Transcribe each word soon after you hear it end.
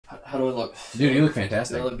How do I look? Dude, you look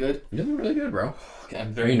fantastic. Do I look good? You look really good, bro. Okay,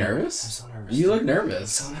 I'm Are you nervous? I'm so nervous. You look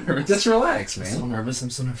nervous. I'm so nervous. Just relax, man. I'm so nervous. I'm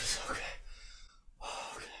so nervous. Okay.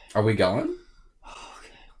 Okay. Are we going?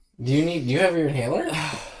 Okay. Do you have your inhaler?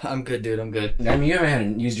 I'm good, dude. I'm good. I mean, you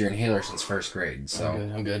haven't used your inhaler since first grade, so.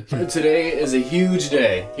 I'm good. Today is a huge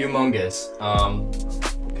day. Humongous.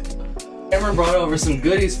 Cameron brought over some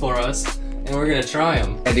goodies for us, and we're gonna try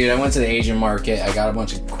them. Hey, dude, I went to the Asian market. I got a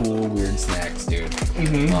bunch of cool, weird snacks, dude.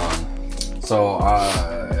 So,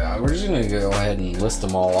 we're just gonna go ahead and list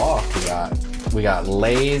them all off. We got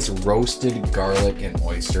Lay's roasted garlic and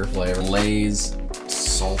oyster flavor. Lay's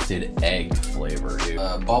salted egg flavor, dude.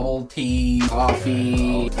 Bubble tea,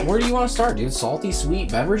 coffee. Where do you want to start, dude? Salty, sweet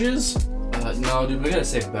beverages? No, dude, we gotta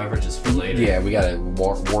save beverages for later. Yeah, we gotta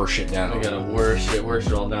wash it down. We gotta wash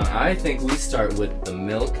it all down. I think we start with the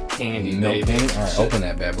milk candy. Milk candy? Alright, open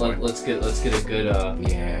that bad boy. Let's get a good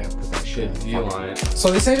yeah, put that good view on it. So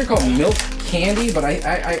these things are called milk candy, but I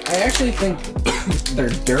actually think they're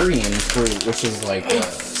durian fruit, which is like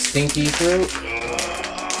stinky fruit.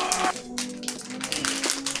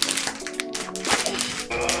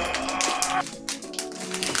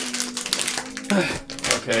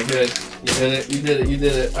 Okay, good. You did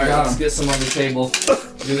it. Alright, let's get some on the table.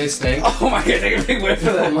 Do they stink? Oh my god, take a big whiff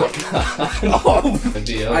of that.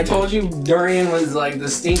 Oh. I told you durian was like the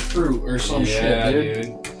stink fruit or some shit,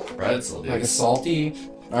 dude. Pretzel, dude. Like a salty.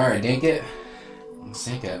 Alright, dink it.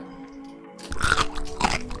 Sink it.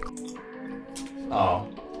 Oh.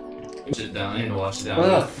 Wash it down. I need to wash it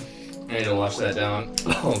down. I need to wash that down.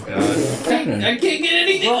 Oh god. I can't get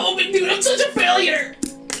anything open, dude. I'm such a failure.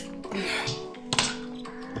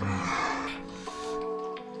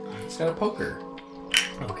 It's got a poker.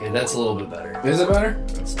 Okay, that's a little bit better. Is it better?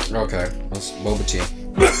 Okay. Let's boba tea.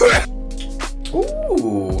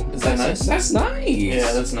 Ooh. Is that nice? That's nice.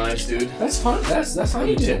 Yeah, that's nice, dude. That's fun. That's how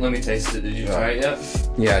you do. Let me taste it. Did you try it yet?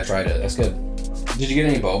 Yeah, I tried it. That's good. Did you get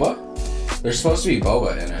any boba? There's supposed to be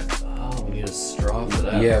boba in it. Oh, we need a straw for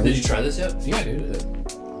that. Yeah. Did you try this yet? Yeah, dude.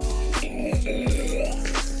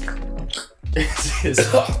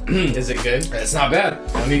 Is it good? It's not bad.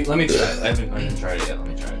 Let me try it. I haven't tried it yet. Let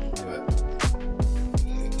me try it. Do it.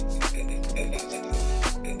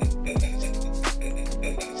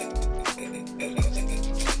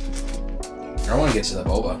 I want to get to the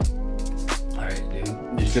boba. Alright, dude.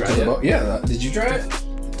 Did you Get try to it? the yeah. Did you try it?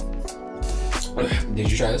 Did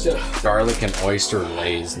you try this yet? Garlic and oyster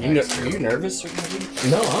Lay's. Are you nervous or something?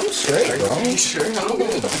 No, I'm straight, bro. Are you sure? I'm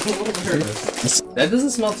good. I'm a little nervous. That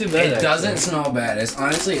doesn't smell too bad. It doesn't smell bad. It's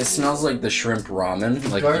honestly, it smells like the shrimp ramen.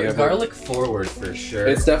 Like garlic forward for sure.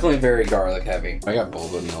 It's definitely very garlic heavy. I got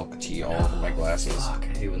boba milk tea all over my glasses. Fuck,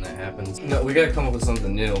 I hate when that happens. No, we gotta come up with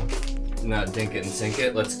something new. Not dink it and sink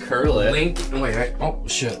it. Let's curl it. Wait. Oh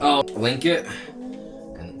shit. Oh, link it.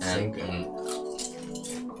 And sink it.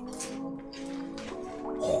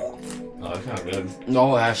 Oh, that's not good.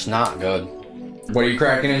 No, that's not good. What are you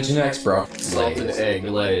cracking into next, bro? Salted egg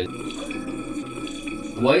Lay's.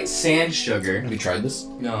 White sand sugar. Have you tried this?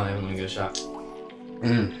 No, I haven't. Let me get a shot.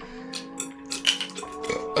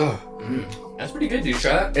 That's pretty good, dude.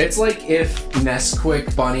 Try that. It's like if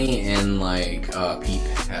Nesquik Bunny and like Peep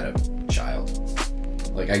had a child.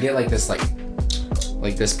 Like I get like this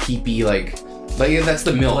this peepy like that's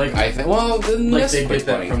the milk. Like, I think. Well, the like they Nesquik get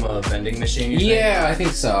that Bunny. from a vending machine. Yeah, I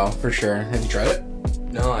think so for sure. Have you tried it?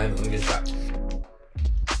 No, I haven't. Let me get a shot.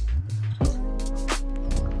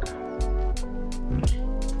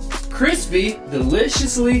 Crispy,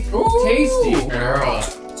 deliciously tasty. Girl.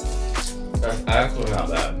 That's actually not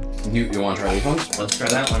bad. You want to try these ones? Let's try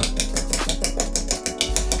that one.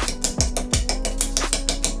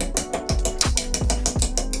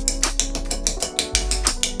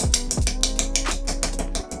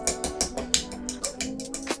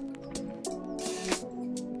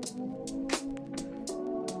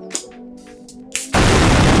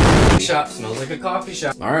 Shop smells like a coffee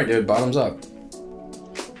shop. All right, dude. Bottoms up.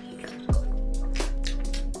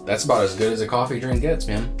 That's about as good as a coffee drink gets,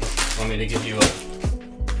 man. Want me to give you a...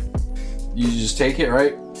 You just take it,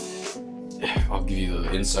 right? I'll give you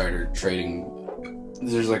the insider trading.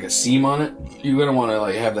 There's like a seam on it. You're gonna want to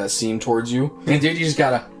like have that seam towards you. And dude, you just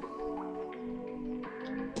gotta.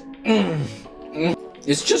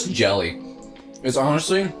 It's just jelly. It's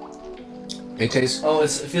honestly. It tastes. Oh, it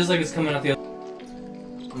feels like it's coming out the other.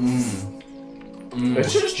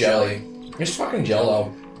 It's just jelly. It's fucking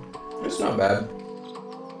Jello. It's not bad.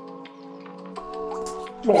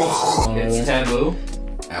 It's taboo.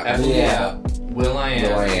 Yeah. Will I am.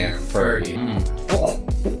 Will I am. Fergie.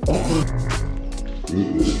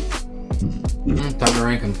 Time to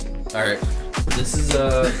rank them. Alright. This is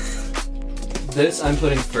This I'm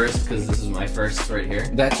putting first because this is my first right here.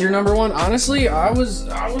 That's your number one? Honestly, I was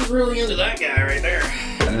really into that guy right there.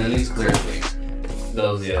 And then these clearly.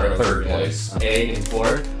 Those are third place. Egg and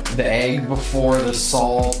four. The egg before the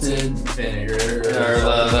salted Vinegar.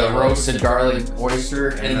 or the roasted garlic oyster,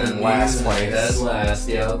 and then last place. That's last,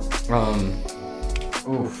 yeah.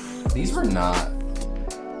 Oof. These were not.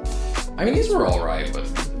 I mean, these were alright, but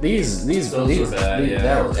these were bad.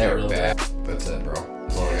 They were bad. That's it, bro.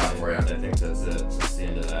 That's all I got for you. I think that's it. That's the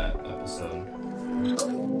end of that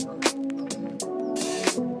episode.